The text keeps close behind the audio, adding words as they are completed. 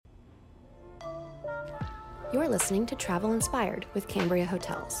You're listening to Travel Inspired with Cambria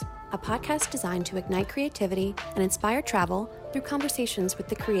Hotels, a podcast designed to ignite creativity and inspire travel through conversations with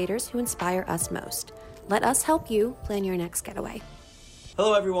the creators who inspire us most. Let us help you plan your next getaway.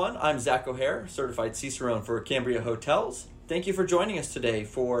 Hello everyone, I'm Zach O'Hare, Certified Cicerone for Cambria Hotels. Thank you for joining us today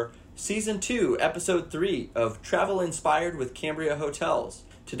for Season 2, Episode 3 of Travel Inspired with Cambria Hotels.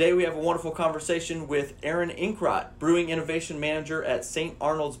 Today we have a wonderful conversation with Aaron Inkrot, Brewing Innovation Manager at St.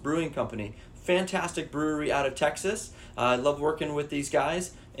 Arnold's Brewing Company. Fantastic brewery out of Texas. I love working with these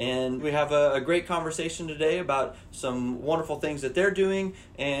guys, and we have a great conversation today about some wonderful things that they're doing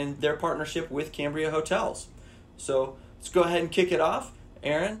and their partnership with Cambria Hotels. So let's go ahead and kick it off.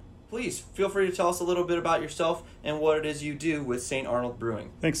 Aaron, please feel free to tell us a little bit about yourself and what it is you do with St. Arnold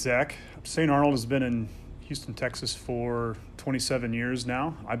Brewing. Thanks, Zach. St. Arnold has been in Houston, Texas for 27 years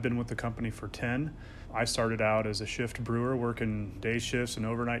now. I've been with the company for 10. I started out as a shift brewer, working day shifts and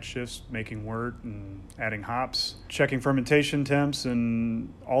overnight shifts, making wort and adding hops, checking fermentation temps,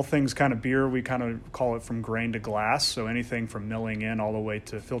 and all things kind of beer. We kind of call it from grain to glass, so anything from milling in all the way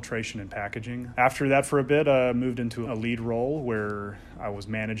to filtration and packaging. After that, for a bit, I moved into a lead role where I was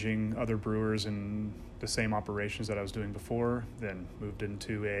managing other brewers in the same operations that I was doing before, then moved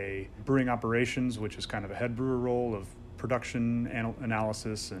into a brewing operations, which is kind of a head brewer role of production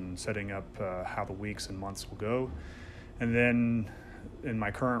analysis and setting up how the weeks and months will go. And then in my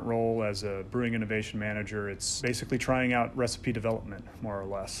current role as a brewing innovation manager, it's basically trying out recipe development, more or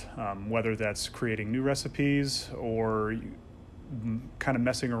less, whether that's creating new recipes or kind of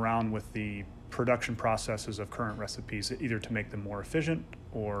messing around with the production processes of current recipes, either to make them more efficient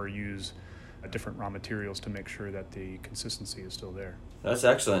or use different raw materials to make sure that the consistency is still there. That's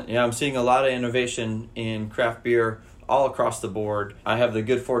excellent. Yeah, I'm seeing a lot of innovation in craft beer all across the board. I have the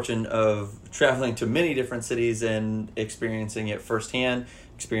good fortune of traveling to many different cities and experiencing it firsthand,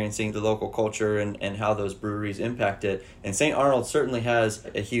 experiencing the local culture and how those breweries impact it. And St. Arnold certainly has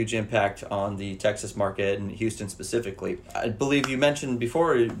a huge impact on the Texas market and Houston specifically. I believe you mentioned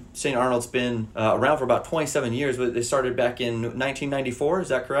before St. Arnold's been around for about 27 years. They started back in 1994, is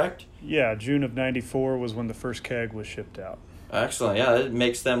that correct? Yeah, June of 94 was when the first keg was shipped out. Excellent. Yeah, it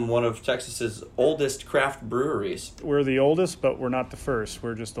makes them one of Texas's oldest craft breweries. We're the oldest, but we're not the first.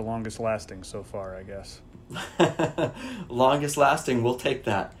 We're just the longest lasting so far, I guess. Longest lasting, we'll take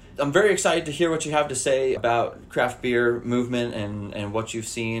that. I'm very excited to hear what you have to say about craft beer movement and what you've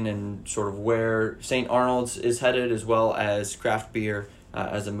seen and sort of where St. Arnold's is headed, as well as craft beer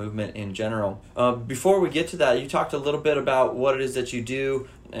as a movement in general. Before we get to that, you talked a little bit about what it is that you do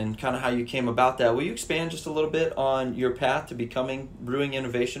and kind of how you came about that. Will you expand just a little bit on your path to becoming Brewing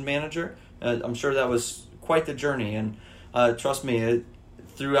Innovation Manager? I'm sure that was quite the journey, and trust me,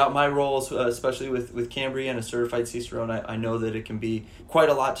 throughout my roles, especially with Cambria and a Certified Cicerone, I know that it can be quite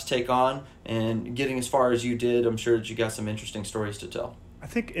a lot to take on, and getting as far as you did, I'm sure that you got some interesting stories to tell. I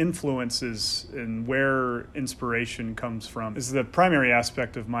think influences and where inspiration comes from is the primary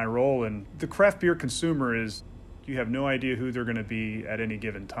aspect of my role, and the craft beer consumer is you have no idea who they're going to be at any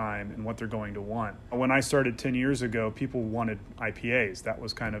given time and what they're going to want. When I started 10 years ago, people wanted IPAs. That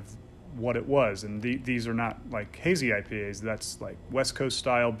was kind of what it was. And these are not like hazy IPAs. That's like West Coast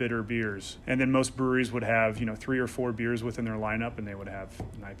style bitter beers. And then most breweries would have, 3 or 4 beers within their lineup and they would have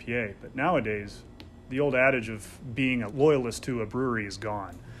an IPA. But nowadays, the old adage of being a loyalist to a brewery is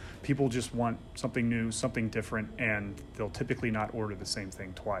gone. People just want something new, something different, and they'll typically not order the same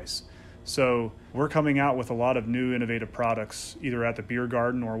thing twice. So we're coming out with a lot of new innovative products, either at the beer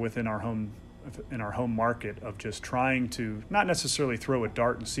garden or within our home market, of just trying to not necessarily throw a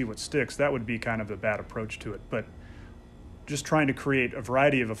dart and see what sticks. That would be kind of the bad approach to it, but just trying to create a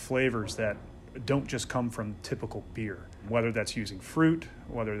variety of flavors that don't just come from typical beer, whether that's using fruit,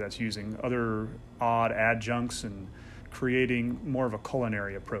 whether that's using other odd adjuncts, and creating more of a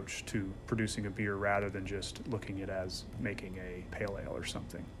culinary approach to producing a beer rather than just looking at it as making a pale ale or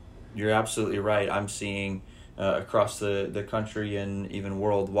something. You're absolutely right. I'm seeing across the country and even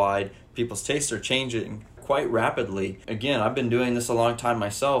worldwide, people's tastes are changing quite rapidly. Again, I've been doing this a long time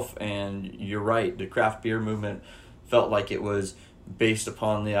myself, and you're right. The craft beer movement felt like it was based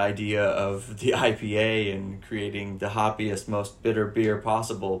upon the idea of the IPA and creating the hoppiest, most bitter beer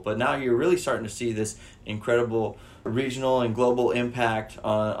possible. But now you're really starting to see this incredible regional and global impact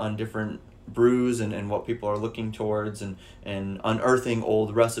on different brews and what people are looking towards, and unearthing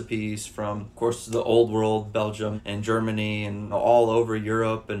old recipes from, of course, the old world, Belgium and Germany, and all over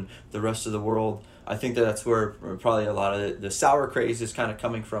Europe and the rest of the world. I think that's where probably a lot of the sour craze is kind of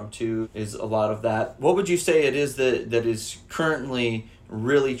coming from too, is a lot of that. What would you say it is that is currently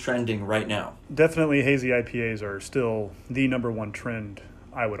really trending right now? Definitely hazy IPAs are still the number one trend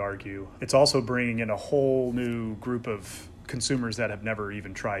I would argue. It's also bringing in a whole new group of consumers that have never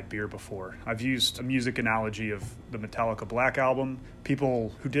even tried beer before. I've used a music analogy of the Metallica Black Album.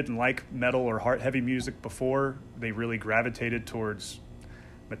 People who didn't like metal or heavy music before, they really gravitated towards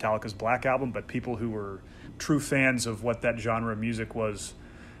Metallica's Black Album, but people who were true fans of what that genre of music was,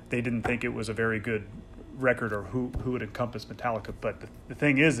 they didn't think it was a very good record or who would encompass Metallica. But the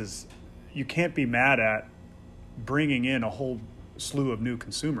thing is you can't be mad at bringing in a whole slew of new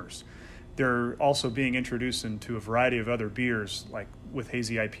consumers. They're also being introduced into a variety of other beers, like with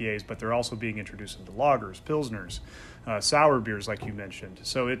hazy IPAs, but they're also being introduced into lagers, pilsners, sour beers, like you mentioned.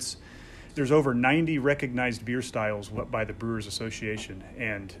 So there's over 90 recognized beer styles by the Brewers Association,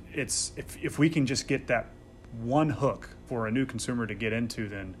 and it's if we can just get that one hook for a new consumer to get into,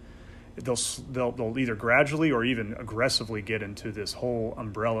 then they'll either gradually or even aggressively get into this whole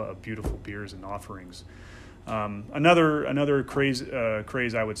umbrella of beautiful beers and offerings. Another craze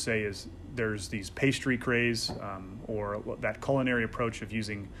I would say is there's these pastry craze, or that culinary approach of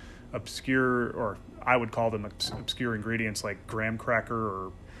using obscure, or I would call them obscure ingredients like graham cracker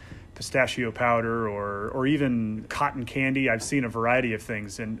or pistachio powder or even cotton candy. I've seen a variety of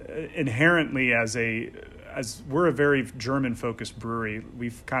things, and inherently as we're a very German-focused brewery,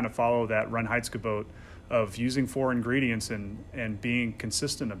 we've kind of followed that Reinheitsgebot of using 4 ingredients and being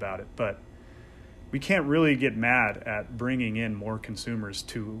consistent about it. But we can't really get mad at bringing in more consumers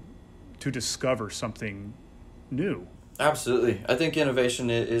to discover something new. Absolutely. I think innovation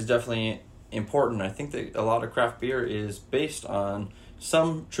is definitely important. I think that a lot of craft beer is based on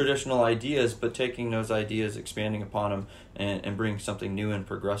some traditional ideas, but taking those ideas, expanding upon them, and bringing something new and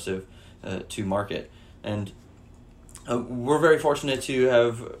progressive to market. And we're very fortunate to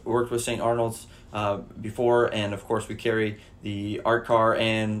have worked with St. Arnold's before, and of course we carry the art car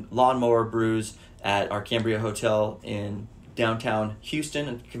and lawnmower brews at our Cambria Hotel in downtown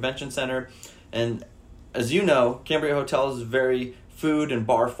Houston Convention Center. And as you know, Cambria Hotel is very food and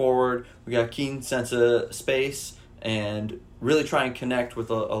bar forward. We got a keen sense of space and really try and connect with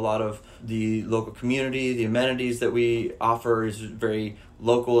a lot of the local community. The amenities that we offer is very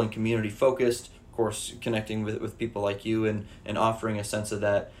local and community focused. Of course, connecting with people like you and offering a sense of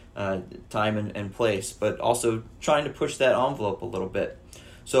that time and place, but also trying to push that envelope a little bit.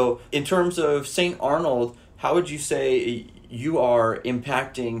 So in terms of St. Arnold, how would you say you are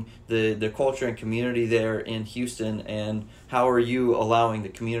impacting the culture and community there in Houston, and how are you allowing the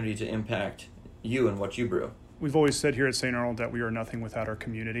community to impact you and what you brew? We've always said here at St. Arnold that we are nothing without our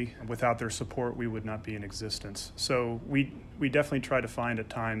community. Without their support, we would not be in existence. So we definitely try to find at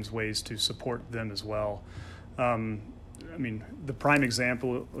times ways to support them as well. The prime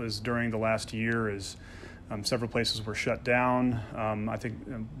example is during the last year is several places were shut down. I think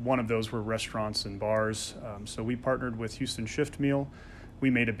one of those were restaurants and bars. So we partnered with Houston Shift Meal. We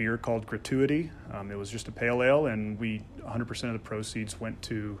made a beer called Gratuity. It was just a pale ale, and 100% of the proceeds went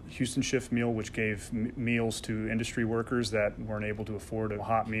to Houston Shift Meal, which gave meals to industry workers that weren't able to afford a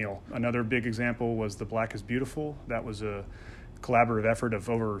hot meal. Another big example was the Black is Beautiful. That was a collaborative effort of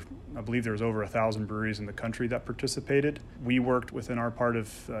I believe there was over 1,000 breweries in the country that participated. We worked within our part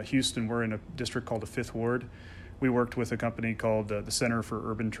of Houston. We're in a district called the Fifth Ward. We worked with a company called the Center for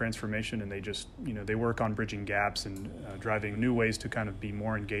Urban Transformation, and they work on bridging gaps and driving new ways to kind of be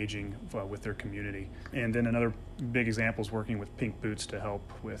more engaging with their community. And then another big example is working with Pink Boots to help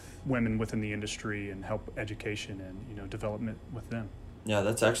with women within the industry and help education and development with them. Yeah,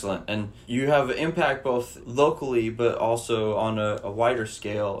 that's excellent. And you have impact both locally, but also on a wider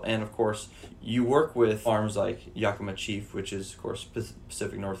scale. And of course, you work with farms like Yakima Chief, which is, of course,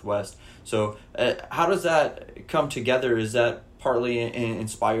 Pacific Northwest. So how does that come together? Is that partly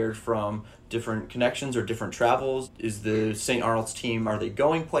inspired from different connections or different travels? Is the St. Arnold's team, are they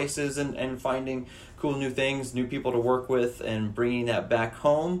going places and finding cool new things, new people to work with, and bringing that back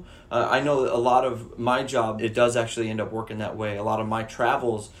home? I know a lot of my job, it does actually end up working that way. A lot of my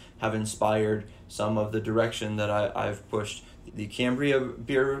travels have inspired some of the direction that I've pushed the Cambria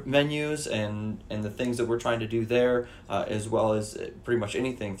beer menus and the things that we're trying to do there, as well as pretty much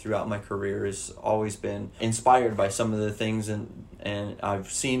anything throughout my career has always been inspired by some of the things and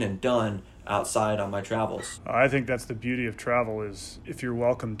I've seen and done outside on my travels. I think that's the beauty of travel, is if you're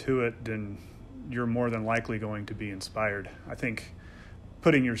welcome to it, then you're more than likely going to be inspired. I think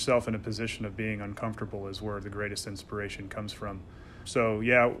putting yourself in a position of being uncomfortable is where the greatest inspiration comes from. So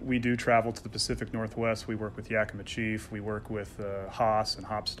yeah, we do travel to the Pacific Northwest. We work with Yakima Chief. We work with Haas and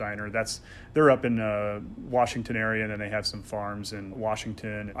Hopsteiner. They're up in Washington area, and then they have some farms in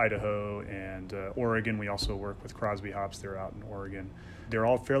Washington, Idaho, and Oregon. We also work with Crosby Hops. They're out in Oregon. They're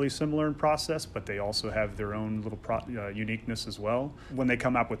all fairly similar in process, but they also have their own little uniqueness as well. When they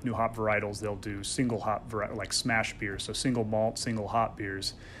come up with new hop varietals, they'll do single hop like smash beers, so single malt, single hop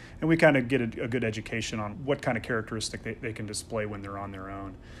beers. And we kind of get a good education on what kind of characteristic they can display when they're on their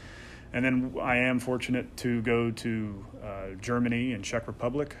own. And then I am fortunate to go to Germany and Czech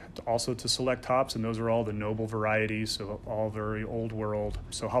Republic also to select hops, and those are all the noble varieties, so all very old world.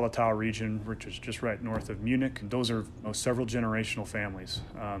 So Hallertau region, which is just right north of Munich, those are several generational families.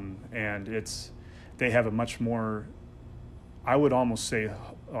 And they have a much more, I would almost say,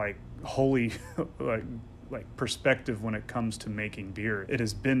 like holy, like perspective when it comes to making beer. It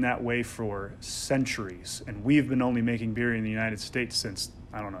has been that way for centuries, and we've been only making beer in the United States since,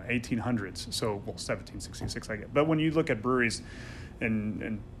 1800s. So, 1766, I get. But when you look at breweries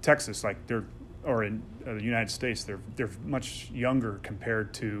in Texas, or in the United States, they're much younger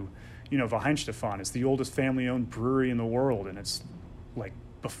compared to, Weihenstephan is the oldest family-owned brewery in the world, and it's like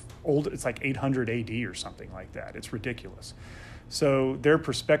it's like 800 AD or something like that. It's ridiculous. So their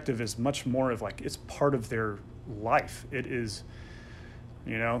perspective is much more of like, it's part of their life. It is,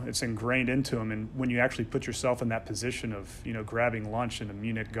 it's ingrained into them. And when you actually put yourself in that position of, grabbing lunch in a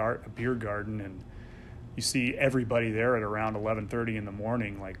Munich beer garden, and you see everybody there at around 11:30 in the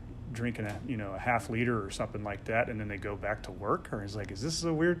morning, like drinking a half liter or something like that, and then they go back to work, or it's like, is this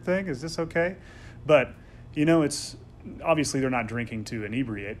a weird thing? Is this okay? But, it's obviously they're not drinking to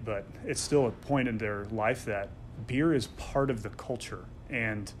inebriate, but it's still a point in their life that beer is part of the culture,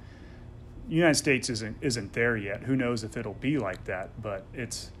 and the United States isn't there yet. Who knows if it'll be like that? But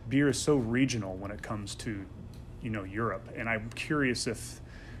beer is so regional when it comes to, Europe, and I'm curious if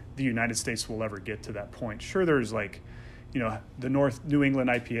the United States will ever get to that point. Sure, there's the North New England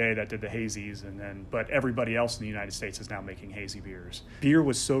IPA that did the hazies, but everybody else in the United States is now making hazy beers. Beer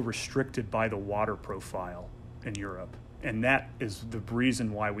was so restricted by the water profile in Europe, and that is the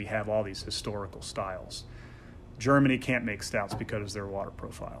reason why we have all these historical styles. Germany can't make stouts because of their water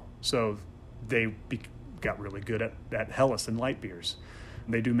profile. So they got really good at Helles and light beers.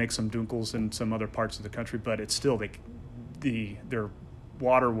 They do make some Dunkels in some other parts of the country, but it's still, their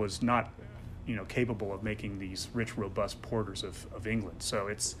water was not, capable of making these rich, robust porters of England. So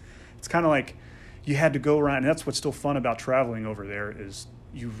it's kind of like you had to go around, and that's what's still fun about traveling over there is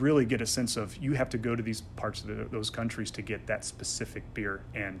you really get a sense of you have to go to these parts of those countries to get that specific beer,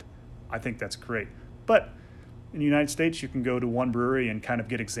 and I think that's great. But in the United States, you can go to one brewery and kind of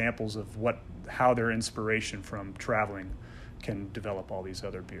get examples of how their inspiration from traveling can develop all these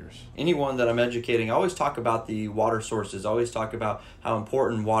other beers. Anyone that I'm educating, I always talk about the water sources. I always talk about how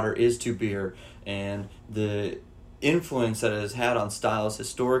important water is to beer and the influence that it has had on styles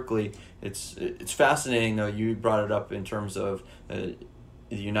historically. It's fascinating, though. You brought it up in terms of the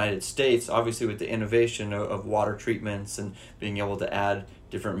United States, obviously with the innovation of water treatments and being able to add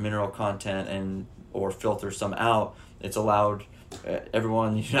different mineral content or filter some out. It's allowed everyone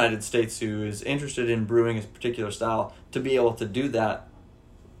in the United States who is interested in brewing a particular style to be able to do that,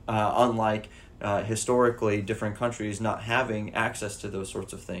 unlike historically different countries not having access to those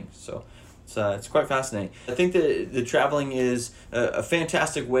sorts of things. So it's quite fascinating. I think that the traveling is a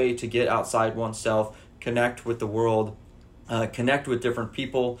fantastic way to get outside oneself, connect with the world, connect with different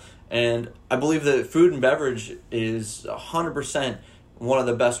people, and I believe that food and beverage is 100% one of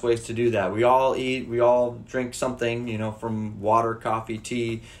the best ways to do that. We all eat, we all drink something, from water, coffee,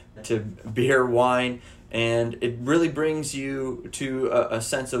 tea, to beer, wine, and it really brings you to a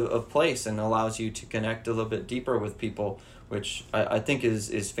sense of place and allows you to connect a little bit deeper with people, which I think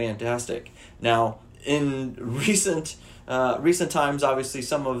is fantastic. Now, in recent times, obviously,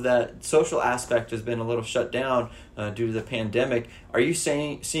 some of that social aspect has been a little shut down due to the pandemic. Are you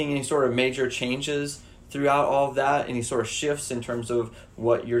seeing any sort of major changes throughout all of that? Any sort of shifts in terms of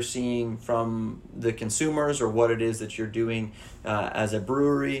what you're seeing from the consumers or what it is that you're doing as a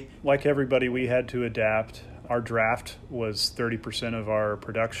brewery? Like everybody, we had to adapt. Our draft was 30% of our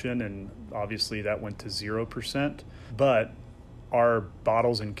production, and obviously that went to 0%. But our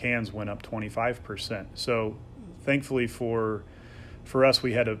bottles and cans went up 25%. So thankfully for us,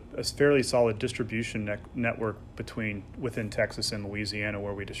 we had a fairly solid distribution network within Texas and Louisiana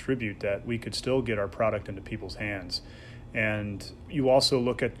where we distribute that. We could still get our product into people's hands. And you also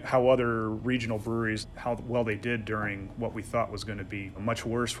look at how other regional breweries, how well they did during what we thought was going to be much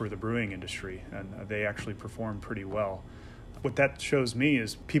worse for the brewing industry, and they actually performed pretty well. what that shows me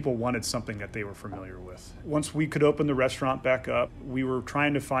is people wanted something that they were familiar with. Once we could open the restaurant back up, we were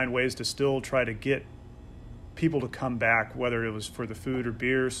trying to find ways to still try to get people to come back, whether it was for the food or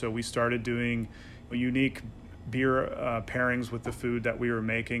beer. So we started doing unique beer pairings with the food that we were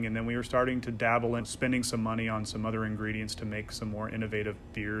making, and then we were starting to dabble in spending some money on some other ingredients to make some more innovative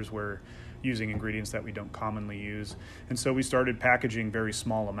beers where using ingredients that we don't commonly use. And so we started packaging very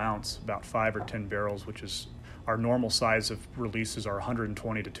small amounts, about 5 or 10 barrels, which is our normal size of releases are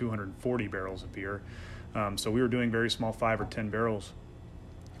 120 to 240 barrels of beer. So we were doing very small 5 or 10 barrels,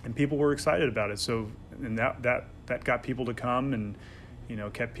 and people were excited about it. So, and that got people to come, and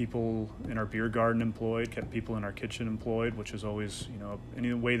kept people in our beer garden employed, kept people in our kitchen employed, which is always,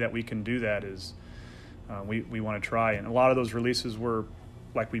 any way that we can do that is we want to try. And a lot of those releases were,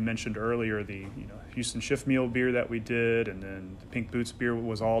 like we mentioned earlier, the Houston Shift Meal beer that we did, and then the Pink Boots beer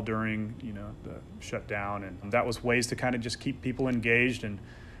was all during the shutdown, and that was ways to kind of just keep people engaged and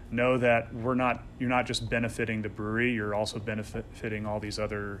know that you're not just benefiting the brewery, you're also benefiting all these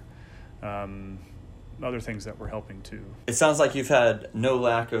other things that we're helping too. It sounds like you've had no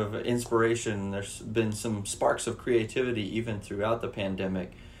lack of inspiration. There's been some sparks of creativity even throughout the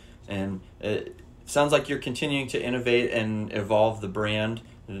pandemic, and it sounds like you're continuing to innovate and evolve the brand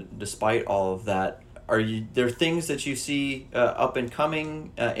despite all of that. Are there things that you see up and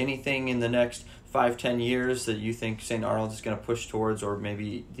coming, anything in the next 5-10 years that you think St. Arnold is going to push towards, or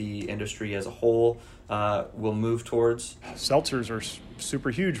maybe the industry as a whole will move towards? Seltzers are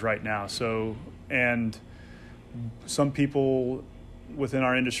super huge right now. And some people within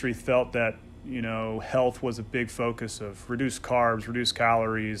our industry felt that, health was a big focus of reduced carbs, reduced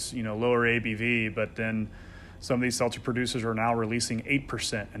calories, lower ABV. But then some of these seltzer producers are now releasing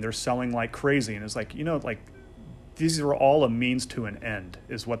 8%, and they're selling like crazy. And it's like, these are all a means to an end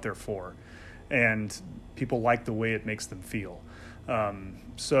is what they're for. And people like the way it makes them feel. Our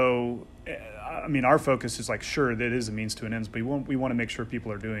focus is sure, that is a means to an end, but we want to make sure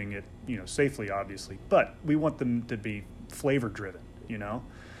people are doing it, safely, obviously. But we want them to be flavor driven,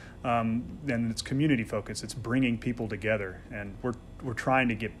 and it's community focused. It's bringing people together, and we're trying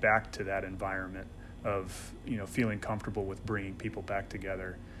to get back to that environment of feeling comfortable with bringing people back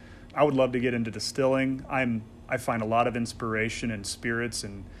together. I would love to get into distilling. I find a lot of inspiration in spirits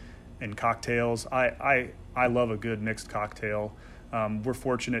and cocktails. I love a good mixed cocktail. We're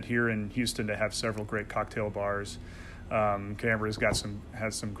fortunate here in Houston to have several great cocktail bars. Cambria's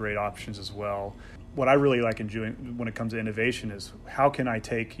has some great options as well. What I really like enjoying when it comes to innovation is how can I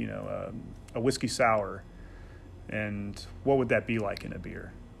take a whiskey sour, and what would that be like in a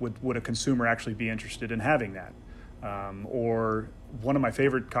beer? Would a consumer actually be interested in having that? Or one of my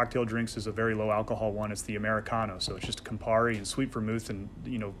favorite cocktail drinks is a very low alcohol one. It's the Americano. So it's just Campari and sweet vermouth and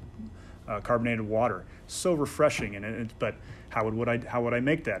carbonated water. So refreshing. But how would I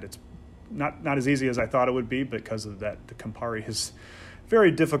make that? It's not as easy as I thought it would be, because of that. The Campari is a very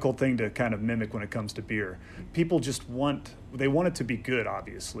difficult thing to kind of mimic when it comes to beer. People just want it to be good,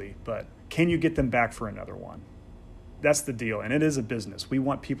 obviously, but can you get them back for another one? That's the deal, and it is a business. We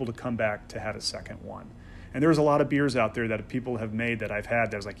want people to come back to have a second one. And there's a lot of beers out there that people have made that I've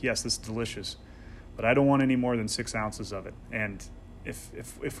had that I was like, yes, this is delicious, but I don't want any more than 6 ounces of it. And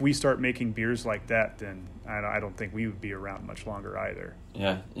if we start making beers like that, then I don't think we would be around much longer either.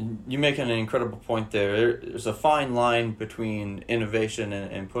 Yeah, and you make an incredible point there. There's a fine line between innovation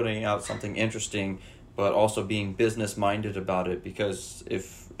and putting out something interesting, but also being business-minded about it, because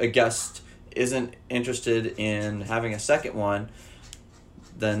if a guest isn't interested in having a second one,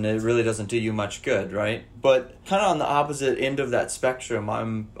 then it really doesn't do you much good, right? But kind of on the opposite end of that spectrum,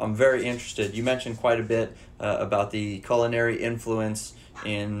 I'm very interested. You mentioned quite a bit about the culinary influence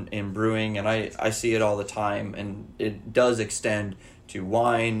in brewing, and I see it all the time, and it does extend to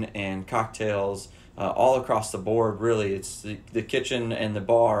wine and cocktails all across the board, really. It's the kitchen and the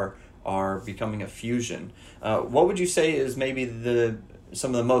bar are becoming a fusion. What would you say is maybe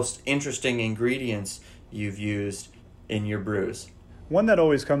some of the most interesting ingredients you've used in your brews? One that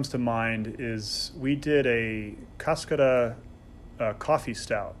always comes to mind is we did a Cascara coffee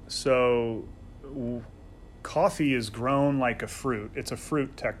stout. So coffee is grown like a fruit. It's a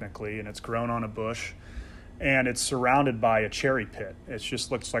fruit technically, and it's grown on a bush, and it's surrounded by a cherry pit. It just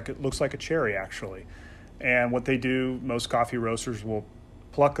looks like a cherry actually. And what they do, most coffee roasters will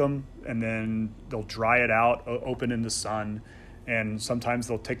pluck them, and then they'll dry it out, open in the sun. And sometimes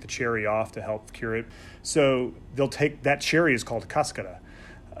they'll take the cherry off to help cure it. So they'll take that cherry is called cascara.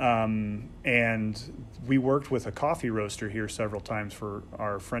 And we worked with a coffee roaster here several times for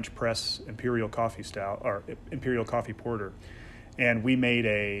our French press Imperial Coffee Stout, or Imperial Coffee Porter. And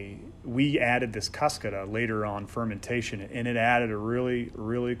we added this cascara later on fermentation, and it added a really,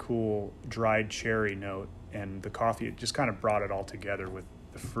 really cool dried cherry note. And the coffee, it just kind of brought it all together with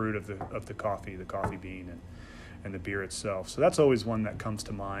the fruit of the coffee bean, and the beer itself. So that's always one that comes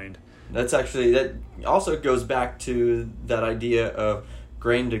to mind. That also goes back to that idea of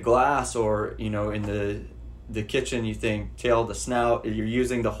grain to glass, or, in the kitchen, you think tail to snout. You're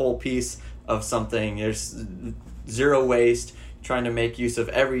using the whole piece of something. There's zero waste, trying to make use of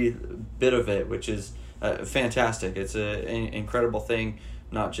every bit of it, which is fantastic. It's an incredible thing,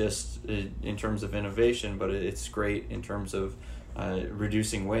 not just in terms of innovation, but it's great in terms of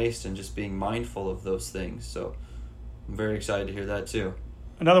reducing waste and just being mindful of those things. So I'm very excited to hear that too.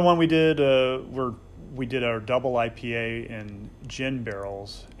 Another one we did, we did our double IPA in gin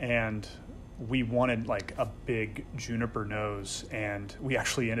barrels, and we wanted like a big juniper nose, and we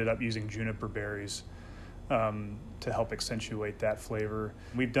actually ended up using juniper berries to help accentuate that flavor.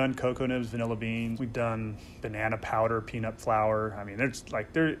 We've done cocoa nibs, vanilla beans. We've done banana powder, peanut flour. I mean,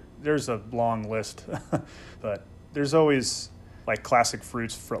 there's a long list, but there's always like classic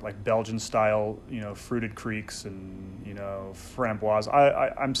fruits, like Belgian style, fruited creeks and, framboise.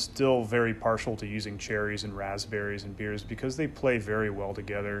 I'm still very partial to using cherries and raspberries in beers because they play very well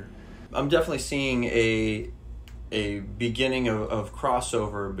together. I'm definitely seeing a beginning of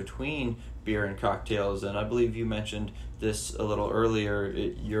crossover between beer and cocktails, and I believe you mentioned this a little earlier.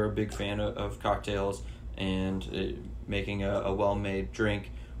 You're a big fan of cocktails and making a well-made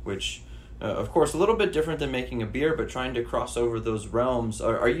drink, which of course a little bit different than making a beer, but trying to cross over those realms.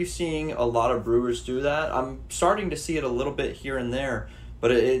 Are you seeing a lot of brewers do that? I'm starting to see it a little bit here and there, but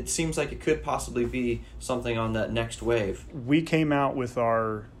it seems like it could possibly be something on that next wave. We came out with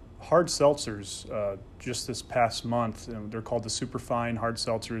our hard seltzers just this past month, and they're called the Superfine hard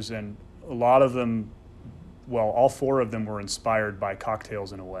seltzers, and a lot of them, all 4 of them were inspired by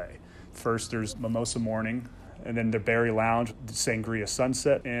cocktails in a way. First, there's Mimosa Morning, and then the Berry Lounge, the Sangria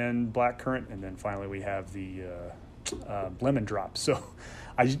Sunset, and Blackcurrant, and then finally we have the Lemon Drop. So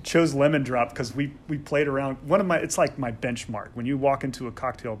I chose Lemon Drop because we played around. It's like my benchmark. When you walk into a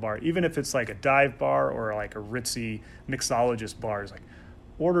cocktail bar, even if it's like a dive bar or like a ritzy mixologist bar, it's like,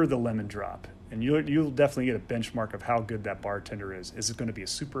 order the Lemon Drop, and you'll definitely get a benchmark of how good that bartender is. Is it going to be a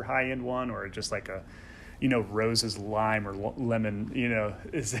super high-end one, or just like a, Rose's lime or lemon,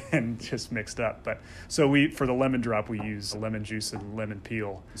 is just mixed up? But so for the Lemon Drop, we use lemon juice and lemon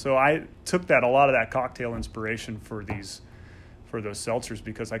peel. So I took a lot of that cocktail inspiration for those seltzers,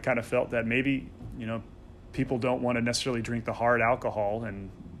 because I kind of felt that maybe, people don't want to necessarily drink the hard alcohol and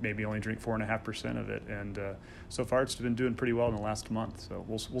maybe only drink 4.5% of it. And so far it's been doing pretty well in the last month. So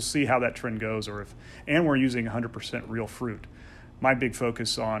we'll see how that trend goes, and we're using 100% real fruit. My big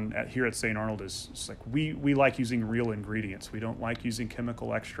focus here at St. Arnold is like we like using real ingredients. We don't like using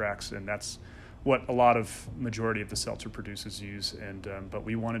chemical extracts, and that's what majority of the seltzer producers use. And but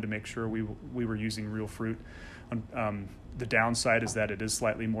we wanted to make sure we were using real fruit. The downside is that it is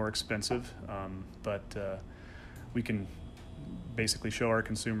slightly more expensive, but we can basically show our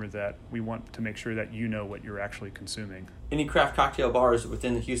consumer that we want to make sure that what you're actually consuming. Any craft cocktail bars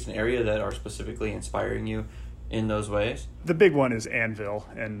within the Houston area that are specifically inspiring you in those ways? The big one is Anvil,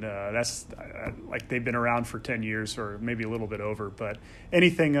 and that's like they've been around for 10 years or maybe a little bit over, but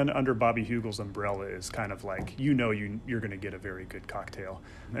anything under Bobby Hugel's umbrella is kind of like, you're going to get a very good cocktail.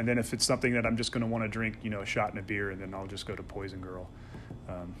 And then if it's something that I'm just going to want to drink, a shot and a beer, and then I'll just go to Poison Girl.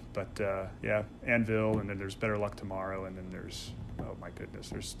 Anvil, and then there's Better Luck Tomorrow, and then there's, oh my goodness,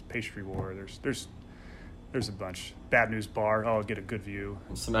 there's Pastry War, there's a bunch. Bad News Bar, I'll get a good view.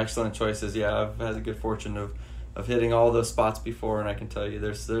 Some excellent choices. Yeah, I've had the good fortune of hitting all those spots before, and I can tell you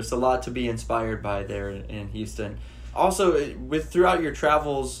there's a lot to be inspired by there in Houston. Also, throughout your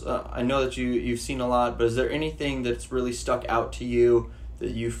travels, I know that you've seen a lot, but is there anything that's really stuck out to you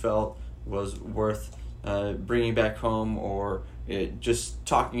that you felt was worth bringing back home, or just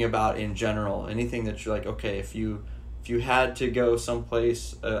talking about in general? Anything that you're like, okay, if you had to go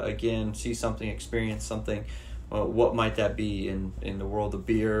someplace again, see something, experience something, what might that be in the world of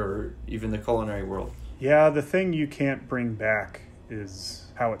beer or even the culinary world? Yeah, the thing you can't bring back is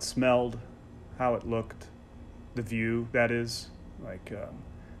how it smelled, how it looked, the view, that is. Like,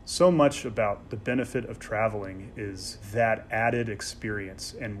 so much about the benefit of traveling is that added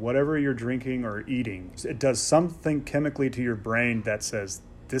experience. And whatever you're drinking or eating, it does something chemically to your brain that says,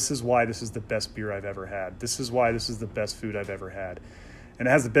 this is why this is the best beer I've ever had. This is why this is the best food I've ever had. And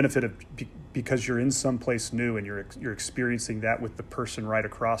it has the benefit of, because you're in some place new and you're experiencing that with the person right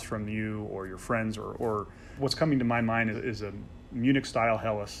across from you or your friends, or what's coming to my mind is Munich-style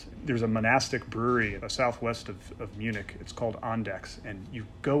Helles. There's a monastic brewery southwest of Munich. It's called Andechs, and you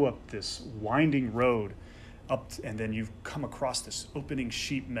go up this winding road and then you come across this opening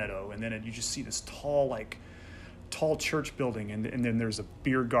sheep meadow, and then you just see this tall church building, and then there's a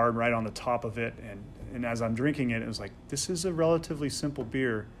beer garden right on the top of it. And as I'm drinking it, it was like, this is a relatively simple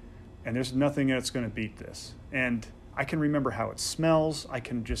beer, and there's nothing that's going to beat this. And I can remember how it smells. I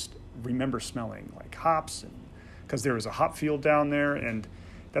can just remember smelling like hops, because there was a hop field down there, and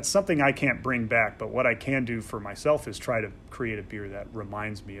that's something I can't bring back. But what I can do for myself is try to create a beer that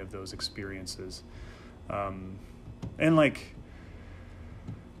reminds me of those experiences. I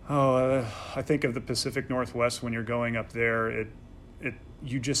think of the Pacific Northwest when you're going up there.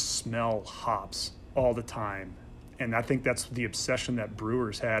 You just smell hops all the time. And I think that's the obsession that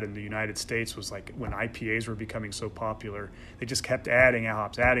brewers had in the United States, was like when IPAs were becoming so popular, they just kept adding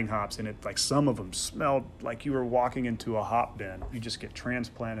hops, and it, like, some of them smelled like you were walking into a hop bin. You just get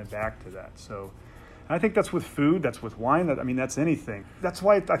transplanted back to that. So I think that's with food, that's with wine, that's anything. That's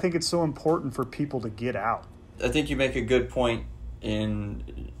why I think it's so important for people to get out. I think you make a good point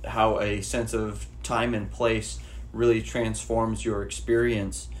in how a sense of time and place really transforms your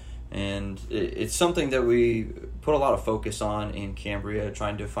experience. And it's something that we put a lot of focus on in Cambria,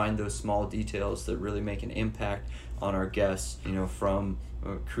 trying to find those small details that really make an impact on our guests, from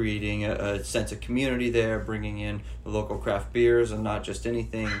creating a sense of community there, bringing in the local craft beers and not just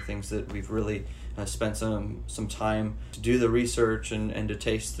anything, things that we've really spent some time to do the research and to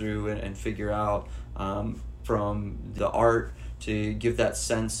taste through and figure out, from the art to give that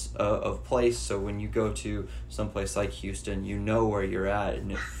sense of place. So when you go to someplace like Houston, you know where you're at,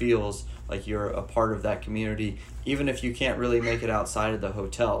 and it feels like you're a part of that community, even if you can't really make it outside of the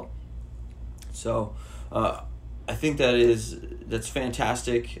hotel. So I think that's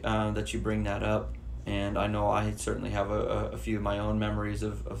fantastic that you bring that up. And I know I certainly have a few of my own memories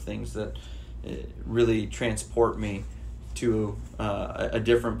of things that really transport me to a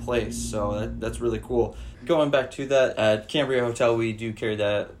different place. So that's really cool. Going back to that, at Cambria Hotel, we do carry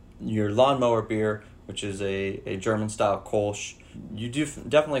your lawnmower beer, which is a German-style Kolsch. You do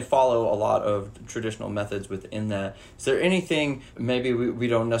definitely follow a lot of traditional methods within that. Is there anything maybe we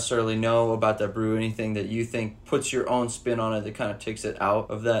don't necessarily know about that brew, anything that you think puts your own spin on it that kind of takes it out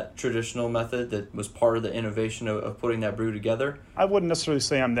of that traditional method that was part of the innovation of putting that brew together? I wouldn't necessarily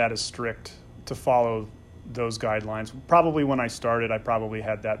say I'm that as strict to follow those guidelines. Probably when I started, I probably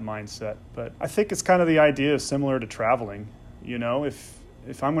had that mindset. But I think it's kind of the idea similar to traveling.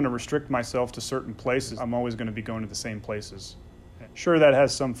 If I'm going to restrict myself to certain places, I'm always going to be going to the same places. Sure, that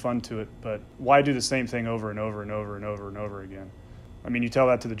has some fun to it, but why do the same thing over and over and over and over and over again? You tell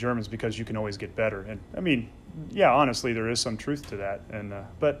that to the Germans because you can always get better. And honestly, there is some truth to that.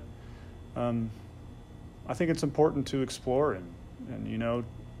 But I think it's important to explore and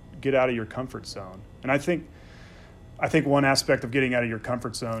get out of your comfort zone. And I think one aspect of getting out of your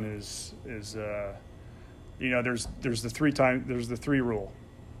comfort zone is there's the 3 rule.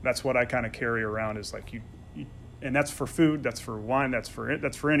 That's what I kind of carry around, is like you and that's for food, that's for wine, that's for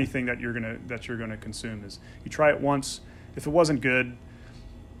anything that you're gonna consume. Is you try it once. If it wasn't good,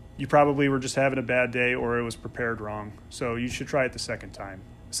 you probably were just having a bad day, or it was prepared wrong. So you should try it the second time.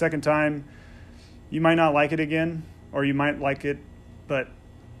 The second time, you might not like it again, or you might like it, but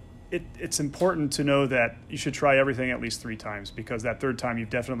it's important to know that you should try everything at least 3 times, because that third time you've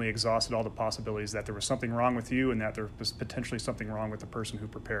definitely exhausted all the possibilities that there was something wrong with you and that there was potentially something wrong with the person who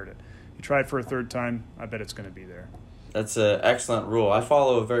prepared it. You try it for a third time, I bet it's going to be there. That's an excellent rule. I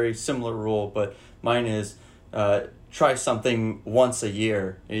follow a very similar rule, but mine is try something once a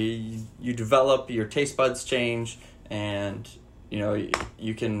year. You develop, your taste buds change, and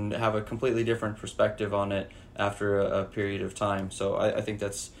you can have a completely different perspective on it after a period of time. So I think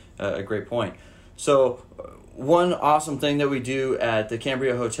that's a great point. So one awesome thing that we do at the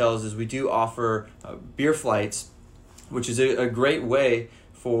Cambria Hotels is we do offer beer flights, which is a great way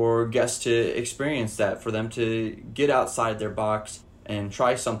for guests to experience that, for them to get outside their box and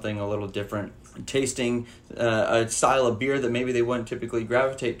try something a little different, tasting a style of beer that maybe they wouldn't typically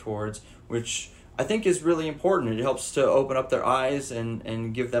gravitate towards, which I think is really important. It helps to open up their eyes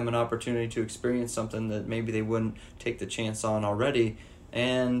and give them an opportunity to experience something that maybe they wouldn't take the chance on already,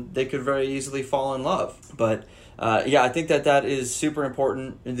 and they could very easily fall in love. But I think that is super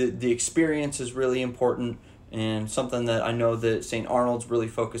important. The experience is really important, and something that I know that St. Arnold's really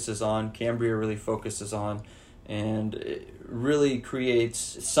focuses on, Cambria really focuses on, and it really creates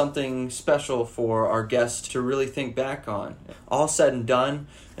something special for our guests to really think back on. All said and done,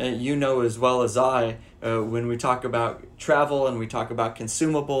 as well as I, when we talk about travel and we talk about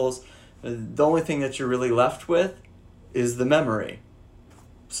consumables, the only thing that you're really left with is the memory.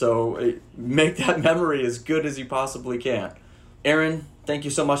 So make that memory as good as you possibly can. Aaron, thank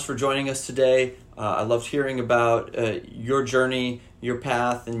you so much for joining us today. I loved hearing about your journey, your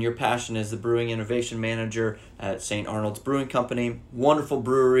path, and your passion as the Brewing Innovation Manager at St. Arnold's Brewing Company. Wonderful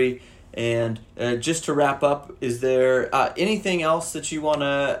brewery. And just to wrap up, is there anything else that you want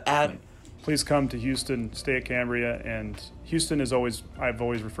to add? Please come to Houston, stay at Cambria, and Houston is I've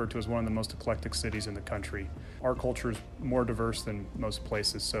always referred to as one of the most eclectic cities in the country. Our culture is more diverse than most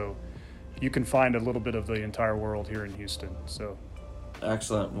places, so you can find a little bit of the entire world here in Houston. So,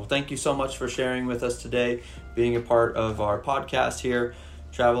 excellent. Well, thank you so much for sharing with us today, being a part of our podcast here,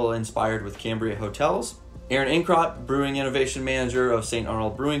 Travel Inspired with Cambria Hotels. Aaron Inkrot, Brewing Innovation Manager of St.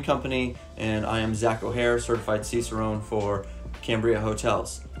 Arnold Brewing Company, and I am Zach O'Hare, Certified Cicerone for Cambria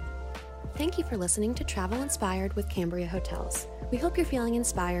Hotels. Thank you for listening to Travel Inspired with Cambria Hotels. We hope you're feeling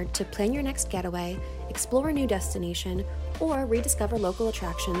inspired to plan your next getaway, explore a new destination, or rediscover local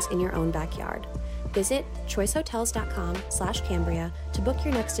attractions in your own backyard. Visit choicehotels.com/Cambria to book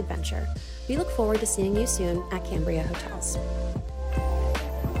your next adventure. We look forward to seeing you soon at Cambria Hotels.